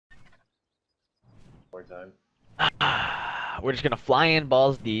More time. We're just gonna fly in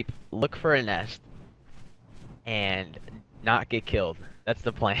balls deep, look for a nest, and not get killed. That's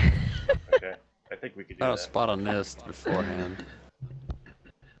the plan. Okay, I think we could do I'll that. spot a nest beforehand.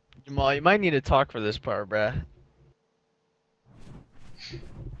 Jamal, you might need to talk for this part, bruh.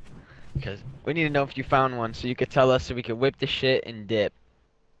 Because we need to know if you found one so you could tell us so we could whip the shit and dip.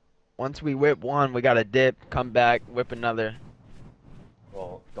 Once we whip one, we gotta dip, come back, whip another.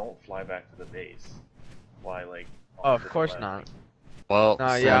 Well, don't fly back to the base. Fly like. Oh, of course not. Well,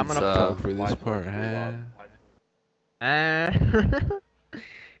 No, yeah, I'm since, gonna for this part, huh?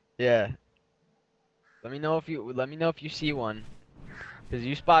 Yeah. Let me know if you see one. Cause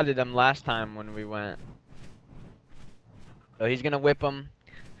you spotted them last time when we went. So he's gonna whip them.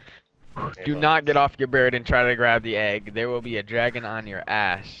 Do not get off your bird and try to grab the egg. There will be a dragon on your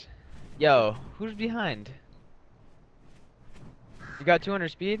ass. Yo, who's behind? You got 200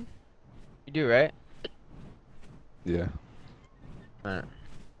 speed? You do, right? Yeah. Alright.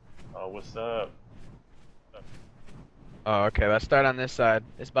 Oh, what's up? Oh, okay, let's start on this side.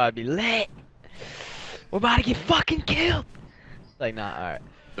 This about to be lit. We're about to get fucking killed. Like, nah, alright.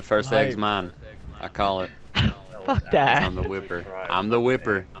 the first egg's mine. I call it. Fuck that. I'm the whipper. I'm the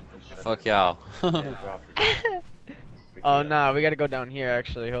whipper. Fuck y'all. Oh, nah, we gotta go down here,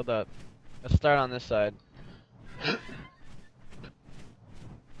 actually. Hold up. Let's start on this side. In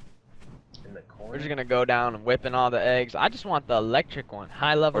the corner. We're just gonna go down and whipping all the eggs. I just want the electric one.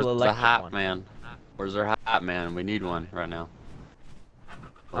 High level Where's the electric hot one. man? Where's our hot man? We need one right now.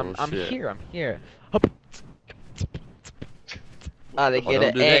 I'm shit. here, I'm here. Hup. Oh, they get don't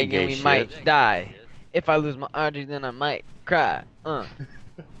an do that egg gay and we shit. might die. If I lose my RG, then I might cry. I'm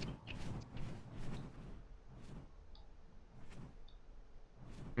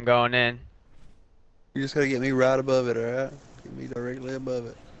going in. You just gotta get me right above it, alright? Get me directly above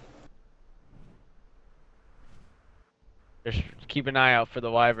it. Just keep an eye out for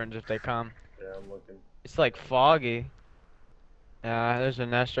the wyverns if they come. Yeah, I'm looking. It's like foggy. There's a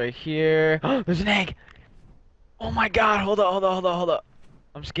nest right here. There's an egg! Oh my god, hold up.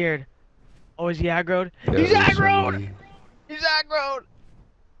 I'm scared. Oh, is he aggroed? Yeah, He's there's aggroed! somebody. He's aggroed!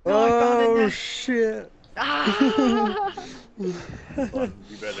 No, I found a Oh nest. shit! Ah! You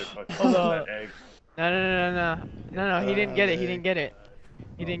better fucking Hold get on. that egg. No, he didn't get it, he didn't get it.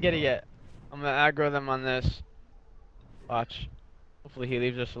 He didn't get it yet. I'm gonna aggro them on this. Watch. Hopefully he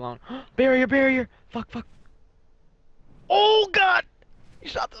leaves us alone. Barrier! Fuck. Oh god! He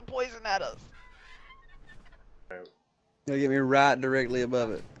shot the poison at us. You gotta get me right directly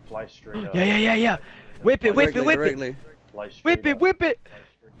above it. Fly straight up. Yeah. Whip it. Directly. Fly straight up. Whip it.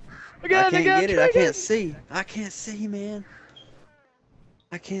 I can't get it. I can't see. I can't see, man.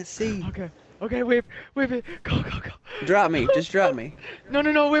 I can't see. Okay, whip it. Go. Drop me. Just drop me.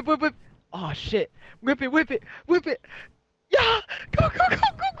 No, whip. Oh shit. Whip it. Yeah! Go. Oh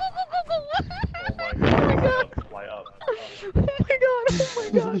my god. Fly up. Oh my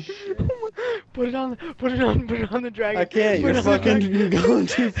god. Put it on the dragon. I can't. You're fucking going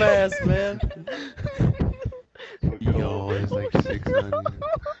too fast, man. Yo, it's like 690.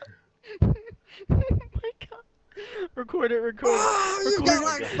 Oh my god. Record it. Oh, you got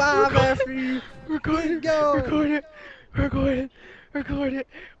like 5 after you. Record it.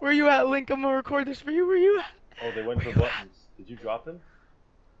 Where you at, Link? I'm gonna record this for you. Where you at? Oh, they went for buttons. Did you drop them?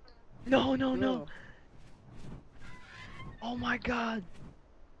 No. Oh my god.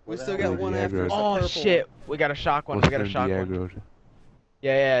 We still got one after us. Oh shit. We got a shock one. Aggroed.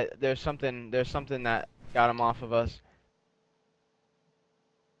 Yeah. There's something that got him off of us.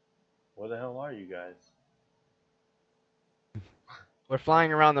 Where the hell are you guys? We're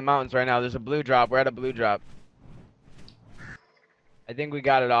flying around the mountains right now. There's a blue drop. We're at a blue drop. I think we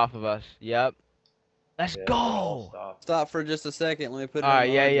got it off of us. Yep. Let's Yeah, go. all stopped. Stop for just a second. Let me put it on. Alright,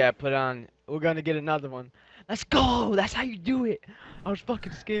 the yeah. audio. Put on. We're gonna get another one. Let's go. That's how you do it. I was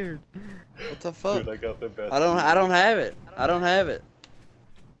fucking scared. What the fuck? Dude, I got the best. I don't have it. I don't have it.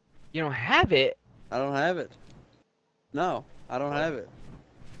 You don't have it? I don't have it. No, I don't have it.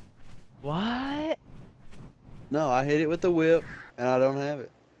 What? No, I hit it with the whip, and I don't have it.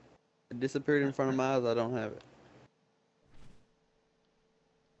 It disappeared in front of my eyes. I don't have it.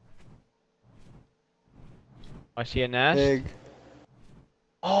 I see a nest. Egg.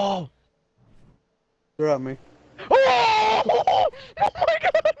 Oh! Drop me. Oh! Oh my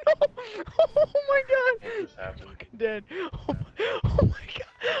god! No! Oh my god! What just happened? Fucking dead. Oh my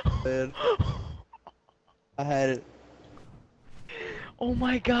god. Dead. I had it. Oh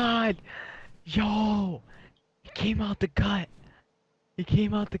my god. Yo! He came out the gut.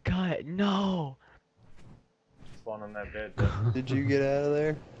 No! Spawn on that bed. Did you get out of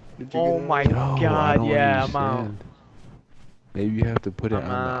there? Did you Oh get my it? Yo, I god, don't yeah, I'm out. understand. Maybe you have to put it I'm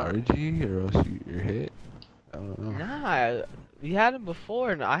on the RG or else you're hit. I don't know. Nah, we had him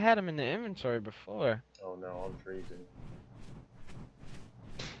before, and I had him in the inventory before. Oh no, I'm freezing.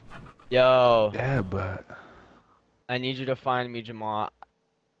 Yo, Yeah, but I need you to find me, Jamal.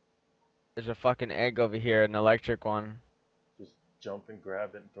 There's a fucking egg over here, an electric one. Just jump and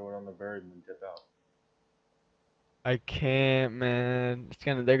grab it and throw it on the bird and then dip out. I can't, man.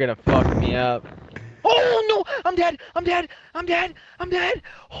 They're gonna fuck me up. Oh no! I'm dead! I'm dead! I'm dead! I'm dead!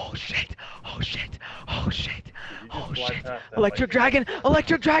 Oh shit! Oh shit! Oh shit! Did you just Oh fly shit! past that Electric lightning? dragon!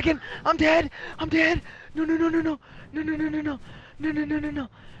 Electric dragon! I'm dead! I'm dead! No no no no no! No no no no no! No no no no no!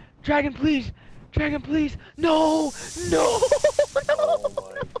 Dragon please! Dragon please! No! No! Oh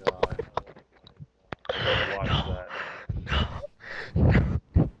my god. Don't watch No! that.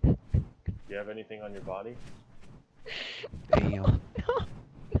 No! Do you have anything on your body? damn. No!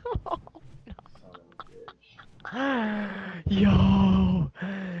 Son of a bitch. Yo!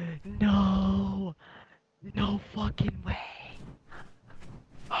 No! No fucking way!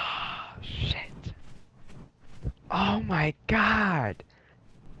 Oh shit! Oh my god!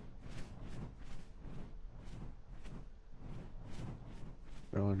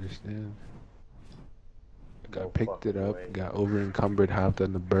 I don't understand. No I picked it fucking up, way. got over encumbered, hopped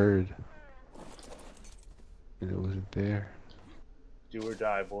on the bird, and it wasn't there. Do or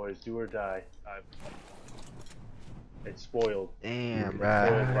die, boys. Do or die. It's spoiled. Damn, It's bruh.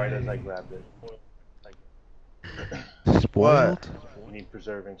 spoiled right as I grabbed it. Spoiled? You need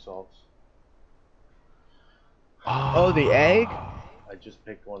preserving salts. Oh, the egg? I just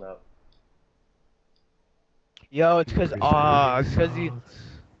picked one up. Yo, it's cause Preserving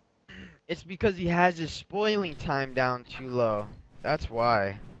it's because he has his spoiling time down too low. That's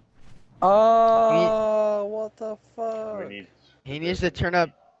why. Oh, what the We fuck? need. He needs to turn up.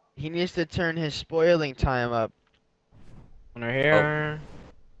 He needs to turn his spoiling time up. When we're here.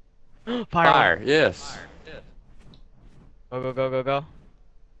 Fire! Fire, yes. Go go go go go!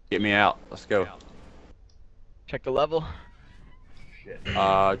 Get me out. Let's go. Check the level. Shit.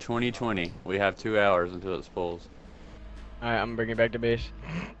 2020. We have 2 hours until it spools. All right, I'm bringing it back to base.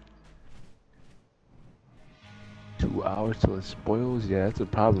 2 hours till it spoils? Yeah, that's a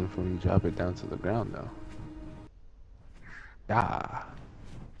problem for when you drop it down to the ground, though. Ah.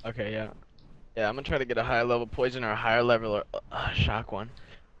 Okay, yeah. Yeah, I'm gonna try to get a higher level poison or a higher level or shock one.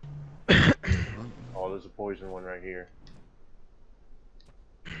 Oh, there's a poison one right here.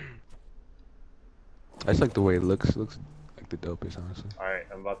 I just like the way it looks. Looks like the dopest, honestly. Alright,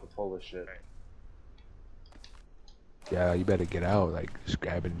 I'm about to pull this shit. Yeah, you better get out. Like, just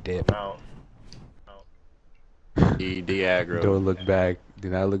grab and dip. I'm out. De-aggro. Don't look back. Do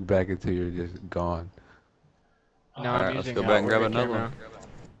not look back until you're just gone. No, Alright, I'm let's using go back and grab outward another camera.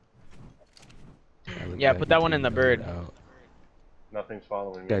 one. Look Yeah, back put that one until in the you know bird. you're out. Nothing's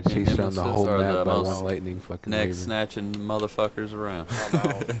following me. Got chased around the Nemesis whole are map the by most one lightning fucking Neck Wyvern. snatching motherfuckers around. I'm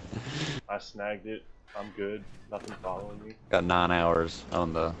out. I snagged it. I'm good. Nothing following me. Got 9 hours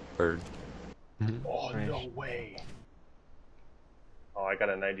on the bird. Oh, Nice. no way. Oh, I got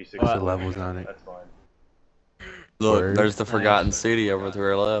a 96. What? The levels on it. That's fine. Look, Bird. there's the Forgotten Nice. City over to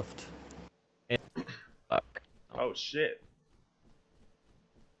our left. Fuck. Oh, shit.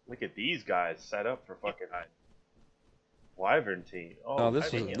 Look at these guys set up for fucking Wyvern team. Oh, Oh,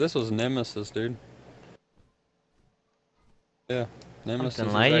 this was Nemesis, dude. Yeah, Nemesis Something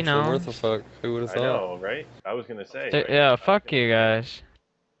is like, you actually know. worth a fuck. Who would have I thought? know, right? I was gonna say. right? Yeah, fuck you guys.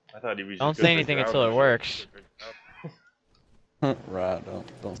 I thought he was. Don't just say gonna anything figure until out it the works. shit. Right,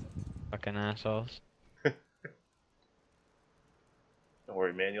 don't. Fucking assholes. Don't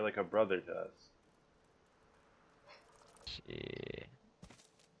worry, man. You're like a brother to us. Shit.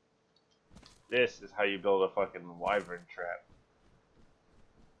 This is how you build a fucking Wyvern trap.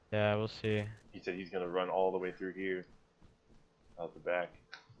 Yeah, we'll see. He said he's gonna run all the way through here, out the back.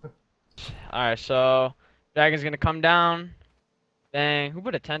 Alright, so dragon's gonna come down. Bang. Who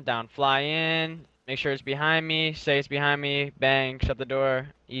put a tent down? Fly in. Make sure it's behind me. Say it's behind me. Bang. Shut the door.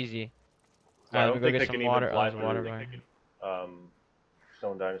 Easy. I Alright, don't let me go think get they some can water. even Oh, fly there's water through by.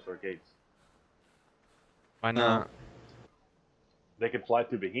 Stone Dinosaur gates. Why not? They could fly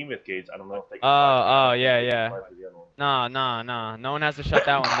through Behemoth gates. I don't know if they can. Oh, fly yeah, through yeah. fly through the other one. Nah. No one has to shut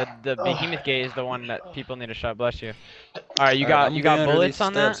that one. The behemoth gate is the one that people need to shut. Bless you. Alright, you got bullets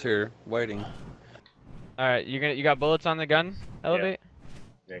on that? Here, waiting. Alright, you got bullets on the gun? Elevate?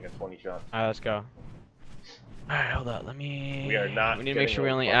 Yeah, I got 20 shots. Alright, let's go. Alright, hold up. Let me. We are not. We need to make getting sure we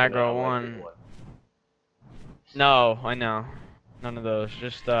a only fucking aggro electric one. No, I know. None of those.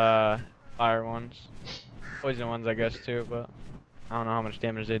 Just fire ones. Poison ones, I guess too. But I don't know how much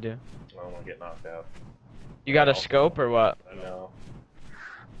damage they do. I don't want to get knocked out. You got a scope or what? No.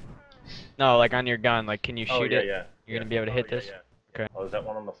 No, like on your gun. Like, can you Oh, shoot yeah, it? yeah. You're gonna be able to hit Yeah, this? yeah. Okay. Oh, is that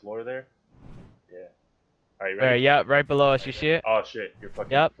one on the floor there? Yeah. Alright, There, ready? yeah, right below us. You see it? Oh shit, your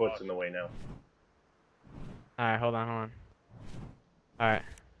fucking Yep. foot's in the way now. Alright, hold on. Alright.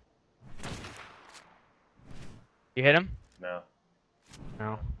 You hit him? No.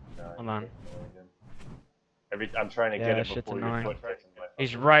 No. No. Hold on. I'm trying to Yeah, get that it shit's before your annoying. foot gets in my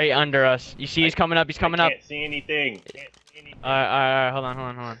He's right under us. You see he's coming up, he's coming I up. can't see anything. Can't see anything. Alright, hold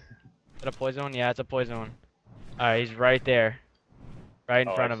on. Is it a poison one? Yeah, it's a poison one. Alright, he's right there. Right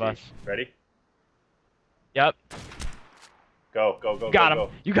in front of us. Ready? Yep. Go. You got him. Go.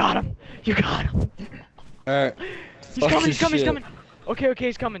 You got him. Alright. He's coming. Okay,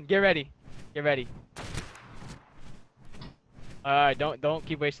 he's coming. Get ready. Alright, don't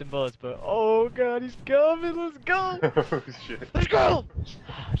keep wasting bullets, but oh god, he's coming. Let's go. Oh shit. Let's go.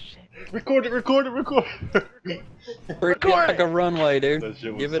 Oh shit. Record it. Treat it like a runway, dude. That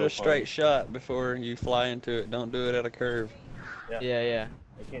shit was Give it so a straight shot before you fly into it. Don't do it at a curve. Yeah.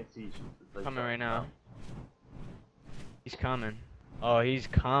 I can't see you. Coming right now. He's coming. Oh, he's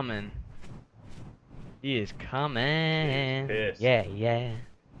coming. He is coming. He's pissed. Yeah.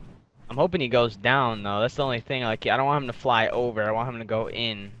 I'm hoping he goes down though. That's the only thing. Like, I don't want him to fly over. I want him to go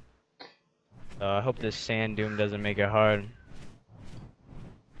in. So I hope this sand dune doesn't make it hard.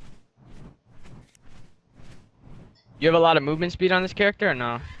 You have a lot of movement speed on this character or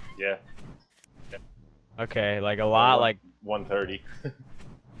no? Yeah. Okay, like a lot, like 130.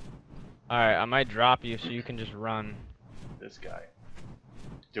 alright, I might drop you so you can just run. This guy.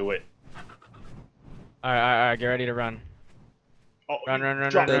 Do it. Alright, get ready to run. Oh, Run.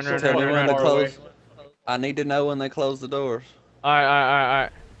 drop it so Tell me fucking when to far close. away. I need to know when they close the doors.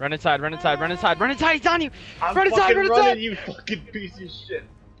 Alright. Run inside, he's on you! I'm Run inside, fucking run running, inside! you fucking piece of shit.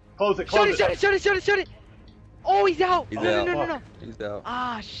 Close it. Shut it! Oh, he's out! He's Oh, out. no. He's out.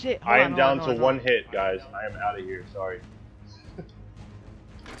 Ah, shit. I am down to hold on. one hit, guys. I am out of here. Sorry.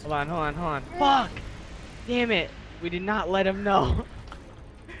 Hold on. Fuck! Damn it. We did not let him know.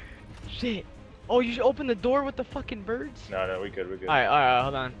 Shit. Oh, you should open the door with the fucking birds? No, we good. Alright,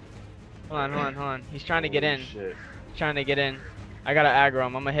 hold on. He's trying to get in. Shit. He's trying to get in. I gotta aggro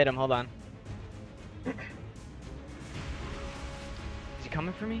him. I'm gonna hit him. Hold on. Is he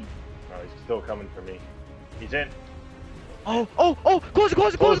coming for me? No, he's still coming for me. He's in. Oh! Close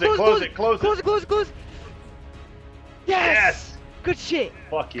it! Yes! Good shit!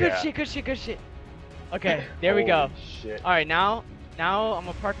 Fuck yeah. Good shit. Okay, there we go. Holy shit. Alright, now I'm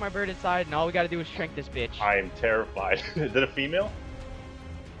gonna park my bird inside, and all we gotta do is shrink this bitch. I am terrified. Is it a female?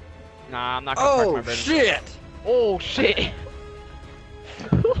 Nah, I'm not gonna park my Oh bird shit! Oh shit!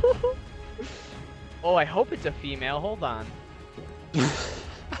 Oh, I hope it's a female. Hold on.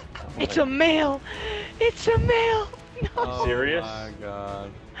 It's a male! No! Oh serious? my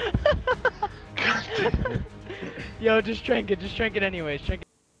god. Yo, just shrink it anyways. Shrink it.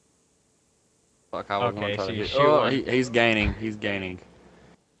 Fuck, I was Okay, gonna try so to you hit. shoot Oh, one. he's gaining. I was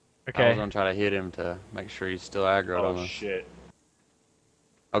Okay. gonna try to hit him to make sure he's still aggroed on Oh us. shit.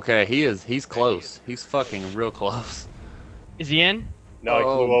 Okay, he's close. He's fucking real close. Is he in? No, he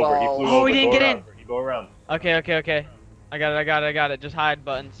Oh, flew over. He balls. flew Oh, over. he didn't Go get around. You go around. Okay. I got it. Just hide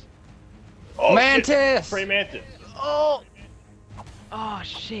buttons. Oh, Mantis! Shit. Spray mantis. Oh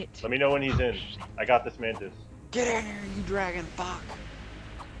shit. Let me know when he's in. I got this mantis. Get in here, you dragon fuck!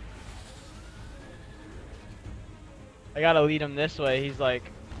 I gotta lead him this way. He's like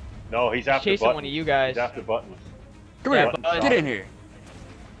No, he's after chasing buttons. one of you guys. He's after buttons. Come Yeah, here. but- Get in here.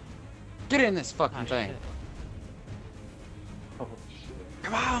 Get in this fucking Ah, thing. shit. Oh shit.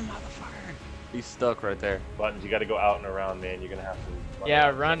 Come on, motherfucker! He's stuck right there. Buttons, you gotta go out and around, man. You're gonna have to. Yeah,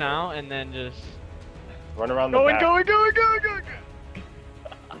 around run somewhere. out and then just Run around the going. back.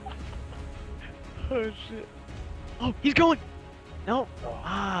 Oh shit. Oh, he's going. No. Oh.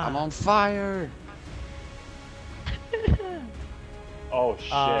 Ah. I'm on fire. Oh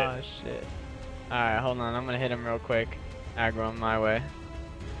shit. Oh shit. Alright, hold on. I'm gonna hit him real quick. Aggro him my way.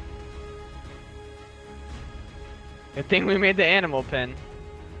 Good thing we made the animal pen.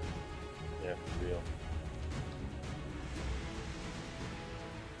 Yeah, for real.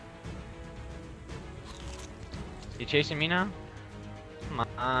 You chasing me now? Come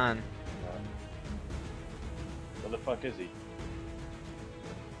on. Where the fuck is he?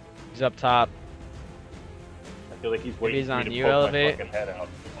 He's up top. I feel like he's waiting he's for on me to you, poke Elevate. my fucking head out.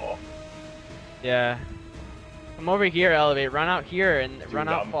 Oh, Yeah. Come over here, Elevate. Run out here and Dude, run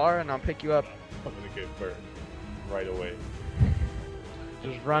out I'm- far and I'll pick you up. I'm gonna get burned right away.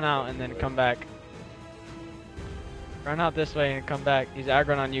 Just run out and then come back. Run out this way and come back. He's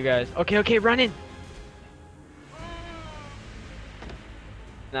aggroing on you guys. Okay, okay, run in.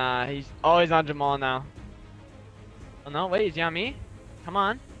 Nah, he's always on Jamal now. Oh no, wait, is he on me? Come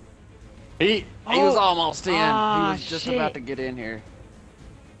on. He was almost in. Ah, He was just shit. about to get in here.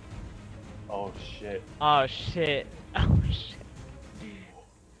 Oh shit. Oh shit. Oh shit.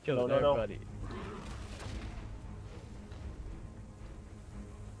 Killed No. everybody.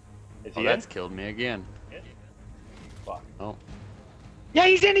 Is Oh, he in? that's killed me again. Fuck. Oh. Yeah,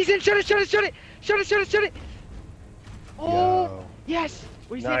 he's in, he's in. Shoot it, shoot it, shoot it. Shoot it, shoot it, shoot it. Oh, Yo. yes.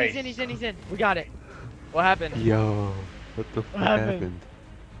 He's in, Nice. he's in, he's in, he's in. We got it. What happened? Yo, what the fuck happened? happened?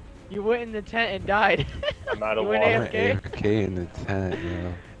 You went in the tent and died. I'm out of You went water. I'm AFK? AFK in the tent,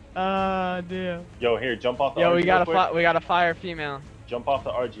 yo. Ah, damn. Yo, here, jump off the Yo, RG we got real quick. we got a fire female. Jump off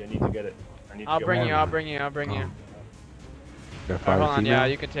the RG. I need to get it. I need to I'll get bring one. you, I'll bring you, I'll bring you. Got a Alright, fire hold on, yeah,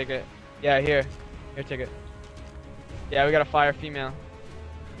 female? you can take it. Yeah, here. Here, take it. Yeah, we got a fire female.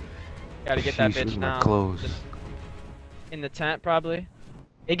 Gotta get that Sheesh, bitch those are my now. clothes. Just in the tent, probably.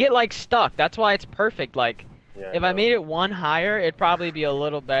 It get like stuck. That's why it's perfect. Like, Yeah, if I no. made it one higher, it'd probably be a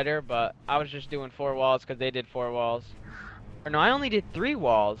little better. But I was just doing 4 walls because they did 4 walls. Or no, I only did 3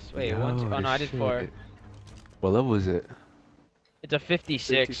 walls. Wait, 1, 2. Yo, Oh no, I did shit. 4. What level is it? It's a 50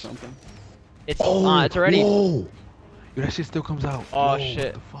 56. something. It's it's already. Whoa! Yo, that shit still comes out. Oh, Whoa, shit.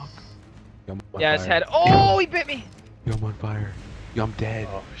 What the fuck? Yo, I'm on Yeah, his fire. head. Oh, he bit me. Yo, I'm on fire. Yo, I'm dead.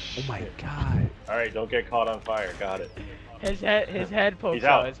 Oh, Oh shit. my god. Alright, don't get caught on fire. Got it. His head pokes He's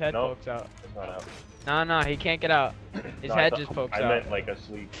out. out. His head No. pokes out. It's not out. No, no, he can't get out. His No, I head thought- just pokes I out. meant like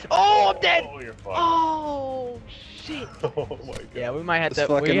asleep. Oh, I'm dead. Oh, you're fucked. Oh shit. Oh my god. Yeah, we might have This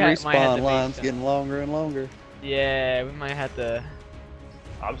to. fucking might have to respawn bait line's them. getting longer and longer. Yeah, we might have to.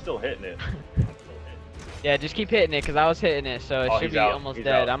 I'm still hitting it. Yeah, just keep hitting it, cause I was hitting it, so it Oh, should he's be out. almost He's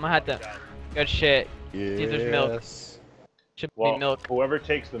dead. out. I'm gonna have to. Good shit. Yeah. See if there's milk. Should Well, be milk. whoever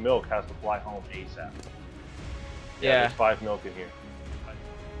takes the milk has to fly home ASAP. Yeah. There's 5 milk in here.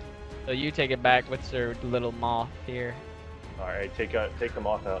 So you take it back with your little moth here. Alright, take the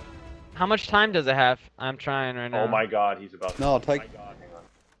moth out. How much time does it have? I'm trying right now. Oh my god, he's about to. No, take- Oh my god,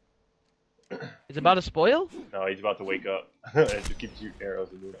 hang on. It's about to spoil? No, he's about to wake up. It just keeps shooting arrows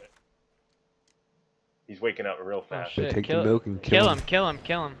into him. He's waking up real Oh fast. shit. Take Kill, the milk and kill him, kill him,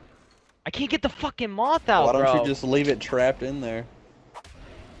 kill him. I can't get the fucking moth out, Why don't bro. you just leave it trapped in there?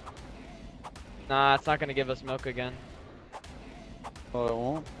 Nah, it's not gonna give us milk again. Oh, it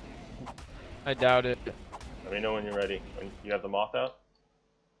won't? I doubt it. Let me know when you're ready. When you have the moth out?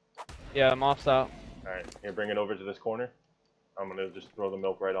 Yeah, the moth's out. Alright, here, bring it over to this corner. I'm gonna just throw the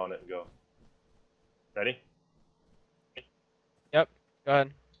milk right on it and go. Ready? Go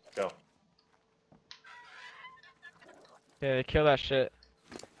ahead. Go. Yeah, kill that shit.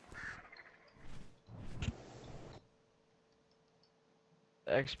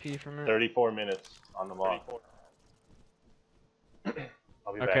 XP from it. 34 minutes on the moth.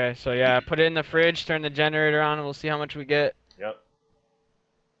 I'll be back. Okay, so yeah, put it in the fridge, turn the generator on, and we'll see how much we get. Yep.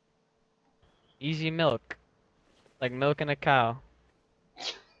 Easy milk. Like milking a cow.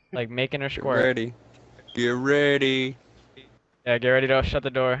 Like making her Get squirt. ready. Get ready. Yeah, get ready to shut the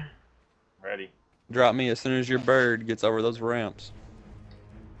door. Ready. Drop me as soon as your bird gets over those ramps.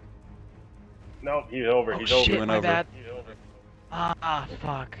 Nope, he's over. Oh He's shit, over. Went my over. bad. He's over. Ah,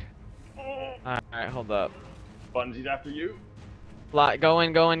 fuck. Alright, hold up. Buttons, he's after you. Go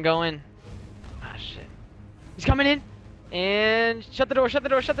in, go in, go in. Ah, shit. He's coming in. And shut the door, shut the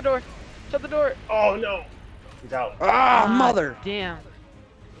door, shut the door. Shut the door. Oh no! He's out. Ah, mother! Damn.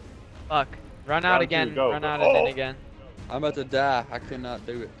 Fuck. Run Round out two, again. go. Run out and then Oh. again. I'm about to die. I cannot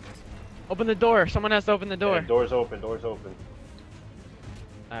do it. Open the door. Someone has to open the door. Yeah, door's open, door's open.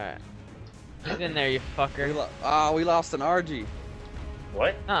 Alright. Get in there, you fucker. We lost an RG.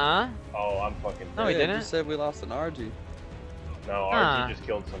 What? Uh-uh. Oh, I'm fucking No, we dead. Yeah, didn't. You said we lost an RG. No, Nah. RG just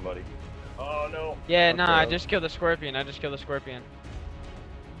killed somebody. Oh no. Yeah, nah, I Okay. just killed the scorpion. I just killed the scorpion.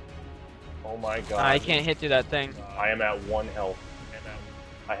 Oh my god. I can't hit through that thing. I am at 1 health.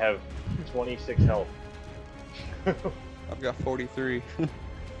 I have 26 health. I've got 43.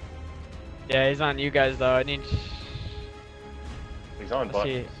 Yeah, he's on you guys though. I need. He's on Let's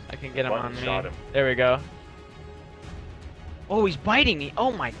see. buttons. I can get him on Buttons me. shot him. There we go. Oh, he's biting me.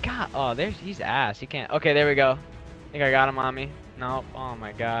 Oh my god. Oh, he's ass. He can't. Okay, there we go. I think I got him on me. Nope. Oh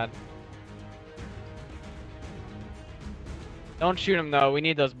my god. Don't shoot him though. We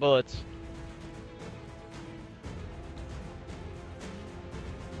need those bullets.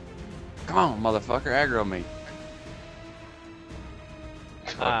 Come on, motherfucker, aggro me.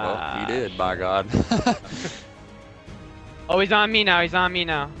 Well, he did, by God. Oh, he's on me now. He's on me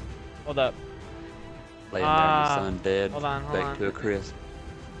now. Hold up. Laying there in the sun dead, hold on, baked to a crisp.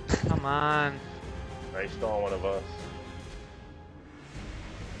 Come on. Right, still on one of us.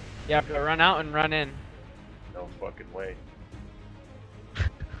 You have to run out and run in. No fucking way.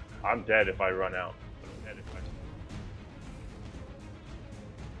 I'm dead if I run out.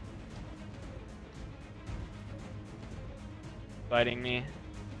 Fighting me.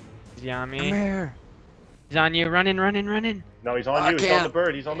 Is he on me? Come here. He's on you. Run in, run in, run in. No, he's on you. He's on the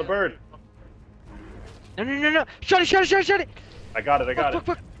bird. He's on the bird. No, no, no, no. Shut it, shut it, shut it, shut it. I got it. I got Fuck, it.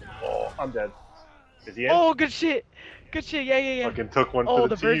 fuck, fuck. Oh, I'm dead. Is he in? Oh, good shit. Good shit. Yeah, yeah, yeah. Fucking took one Oh, for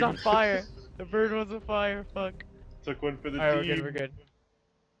the the team. bird's on fire. The bird was on fire. Fuck. Took one for the Alright, team. we're good, we're good.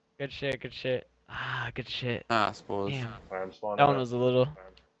 Good shit, good shit. Ah, good shit. I suppose. Damn. I'm spawning That one up. was a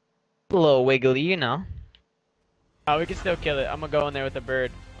little wiggly, you know. Oh, we can still kill it. I'm gonna go in there with the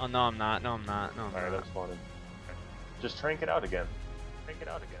bird. Oh, no, I'm not. No, I'm not. No, I'm Alright, I'm not. spawning. Just trank it out again. Trank it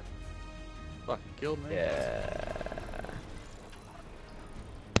out again. Fucking killed me. Yeah.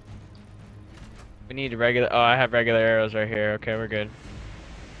 We need regular. Oh, I have regular arrows right here. Okay, we're good.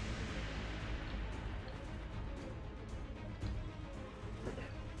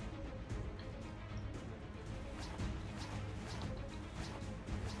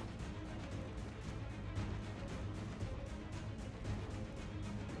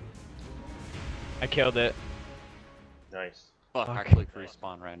 I killed it. Nice. Fuck, I Fuck. clicked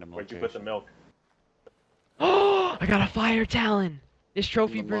respawn random Where'd you location. put the milk? Oh, I got a fire talon. This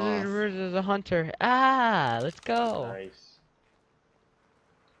trophy In the moth. versus a hunter. Ah, let's go. Nice.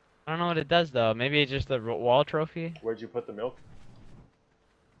 I don't know what it does though. Maybe it's just the wall trophy. Where'd you put the milk?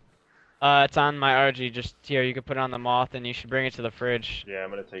 It's on my RG. Just here, you can put it on the moth, and you should bring it to the fridge. Yeah, I'm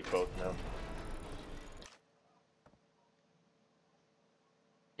gonna take both now.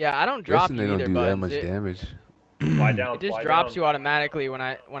 Yeah, I don't drop Guessing you they don't either, do that but much damage. Fly down. it just fly drops down. you automatically when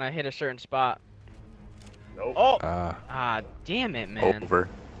I hit a certain spot. Nope. Oh, Ah, damn it, man. Over.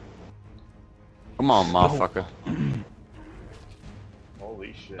 Come on, motherfucker.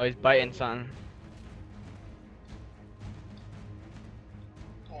 Holy shit. Oh, he's biting something.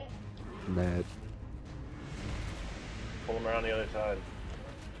 mad. Pull him around the other side.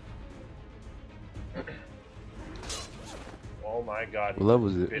 Oh my god. What level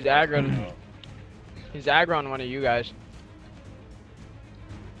is it? He's aggroing. He's aggroing one of you guys.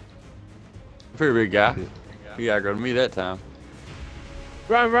 Pretty big guy. He aggroed me that time.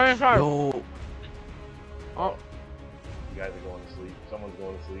 Run, hard. Yo, Oh, You guys are going to sleep. Someone's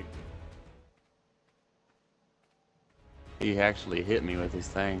going to sleep. He actually hit me with his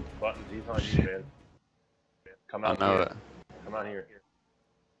thing. Buttons, he's on you, man. Come I out know here. it. Come out here.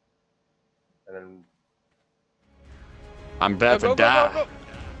 And then I'm about to die. go.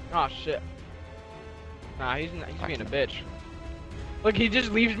 Oh shit. Nah, he's being a bitch. Look, he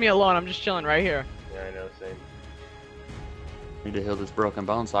just leaves me alone. I'm just chilling right here. yeah, I know, same. Need to heal this broken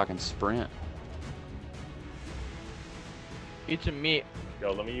bone so I can sprint. Eat some meat.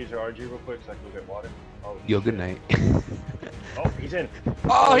 Yo, let me use your RG real quick so I can go get water. Oh, yo, shit. good night. Oh, he's in.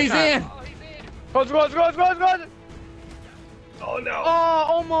 Oh, he's in! Go! Oh no. Oh,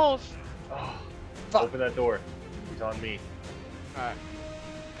 almost. Oh, Fuck. open that door. He's on me. Alright,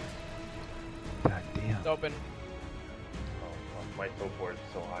 God damn. it's open. Oh, fuck, my torpor is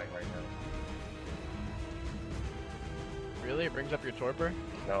so high right now. Really? It brings up your torpor?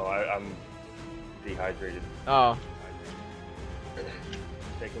 No, I'm dehydrated. Oh.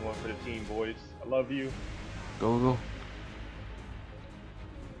 Taking one for the team, boys. I love you. Go.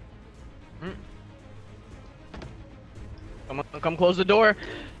 Come close the door.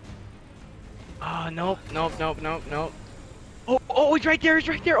 Oh, nope. Oh, he's right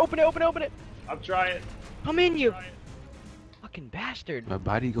there. Open it. I'm trying. Come in, you fucking bastard. My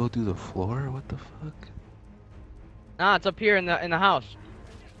body go through the floor? What the fuck? Nah, it's up here in the house.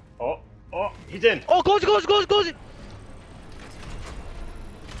 Oh, he's in. Oh, close it.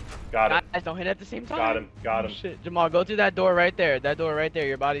 Got him. Guys, don't hit at the same time. Got him. Oh, shit. Jamal, go through that door right there.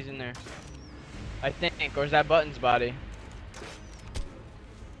 Your body's in there. I think, or is that Button's body?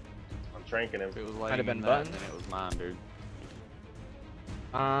 I'm tranking him. If it was Might have laying been in that, Button. then it was mine, dude.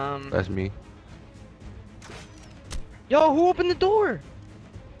 That's me. Yo, who opened the door?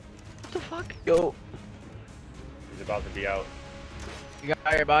 What the fuck? Yo, He's about to be out. you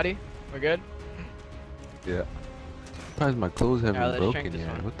got your body? We're good? Yeah. Surprised my clothes haven't Alright, let's drink broken this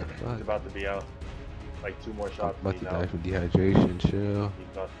yet. one. What the fuck? He's about to be out. Like 2 more I'm shots. about and to he's die out. from dehydration, chill. He's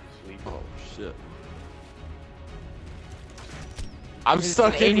about to sleep. Oh, shit. I'm It's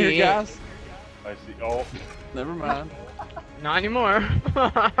stuck an in here, 88. guys. I see. Oh, Never mind. Not anymore.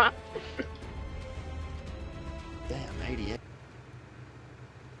 Damn, 88.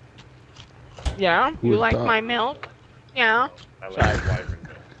 Yeah? Who You would've like thought? my milk? Yeah? I like wyvern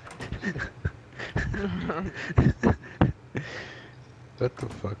milk. What the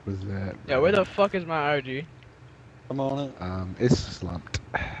fuck was that? Yeah, bro? where the fuck is my RG? I'm on it. It's slumped.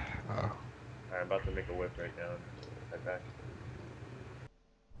 Oh. Alright, I'm about to make a whip right now. Head back.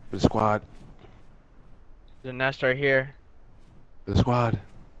 The squad. There's a nest right here. The squad.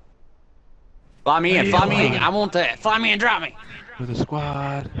 Fly me in, Hey, fly me in. hold I want that. Fly me and drop me. For the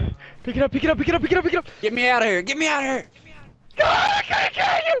squad. Pick it up, pick it up, pick it up, pick it up, pick it up! Get me out of here. Get me out of here. I can't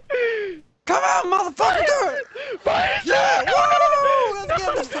get you! Come on, motherfucker. Do it. Yeah. Woo! Let's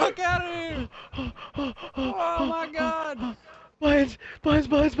get the fuck out of here. Oh my god. Buns! Put it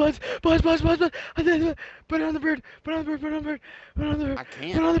on the bird, put it on the bird, put it on the bird, put it on the bird, I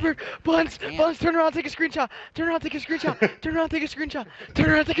can't. put it on the bird. Buns, I can't. Buns, turn around, take a screenshot. Turn around, take a screenshot. Turn around, take a screenshot. Turn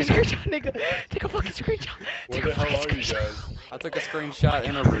around, take a screenshot, nigga. Take a fucking screenshot. Where Take the a hell fucking are you screenshot. guys? I took a screenshot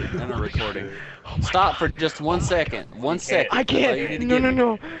and a recording. Oh my Stop God. for just 1 second. 1 second. I That's all you need can't. to No, give no, me.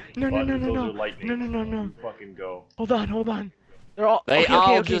 no. No, no, no, Buttons, no, those no. are lightning. No, no, no, no. You fucking go. Hold on, hold on. They're all. They okay,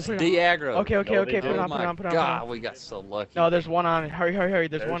 all okay, just put it on. de-aggro. Okay, okay, No, okay. they Put it didn't. on, Oh put it my on, put it on. Put it god, on. we got so lucky. No, there's one on. Hurry, hurry, hurry.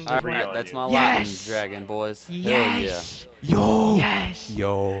 There's one. There's three one. on Alright, that's you. my Yes! lightning dragon, boys. Yes. Yo. Yes.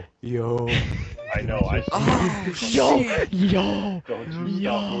 Yo. Yo. I know, I see. Oh, Yo. shit. Yo. Don't you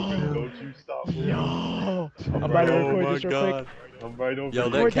Yo. stop moving. Don't you stop moving. Yo. I'm about to Oh record my this real quick. god. I'm right over Yo,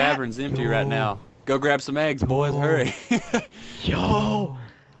 here. that Record that. cavern's empty right now. Go grab some eggs, boys. Hurry. Yo.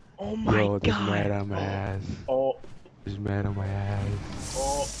 Oh my Yo, there's mad god. on my ass. Oh, There's mad on my ass.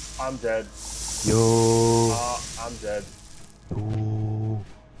 oh, I'm dead. Yo. I'm dead. Ooh.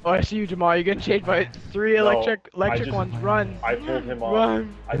 Oh, I see you, Jamal. You're getting chased by 3 No, electric I just- ones. Run. I pulled him off.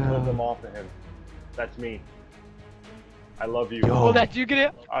 Run. I pulled him off of him. That's me. I love you. Yo. Oh, that's you. Get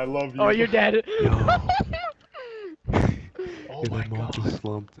it? I love you. Oh, you're dead. Yo. Oh Yo, my the moth god. is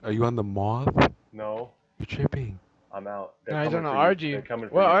slumped. Are you on the moth? No, You're tripping. I'm out. No, he's on the coming for you. RG. They're coming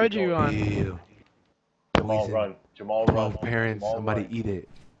for What you. RG Keep you going. on? Ew. Jamal, Poison. run. Jamal, 12 run. parents. Jamal, I'm about run. to eat it.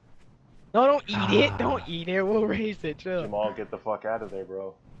 No, don't eat it. Ah. Don't eat it. We'll raise it. Chill. Jamal, get the fuck out of there,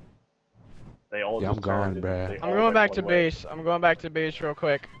 bro. They all Yeah, just I'm gone, turned. bruh. They I'm all going went back to one way. base. I'm going back to base real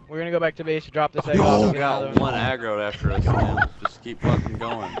quick. We're gonna go back to base, drop this egg Yo. off. Still and get another got one aggroed after us, man. Just keep fucking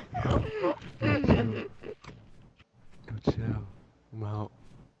going. one. Yo, chill. I'm out.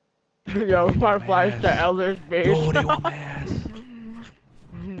 Yo, my flies ass. to Elder's base. Yo, they want my ass.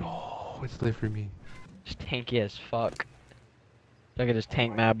 Yo, it's lit for me. It's tanky as fuck. Look at this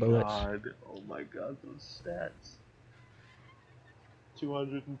tank mad bullets. God. Oh my god, those stats.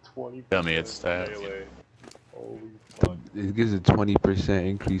 220. Tell me it's stats. melee. Holy fuck. It gives a 20%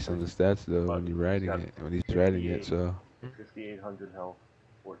 increase on the stats though when you're riding Got it. When he's riding it, so. 5,800 health,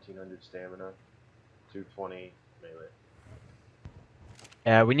 1,400 stamina, 220 melee.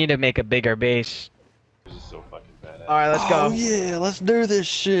 Yeah, we need to make a bigger base. This is so fucking badass. Alright, let's go. Oh yeah, let's do this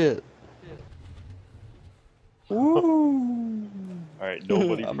shit. Woo. Alright,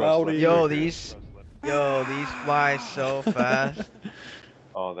 nobody I'm press out left here. Yo, trigger. these fly so fast.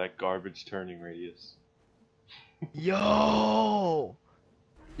 Oh, that garbage turning radius. Yo,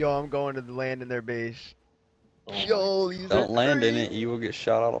 I'm going to land in their base. Oh Yo, these Don't are land in crazy. it, you will get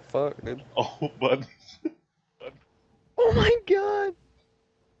shot out of fuck, dude. Oh, bud. Oh my god.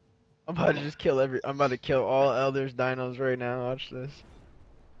 I'm about to just I'm about to kill all Elders dinos right now. Watch this.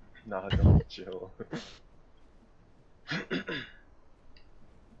 Nah, don't chill.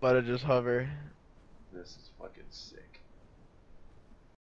 About to just hover. This is fucking sick.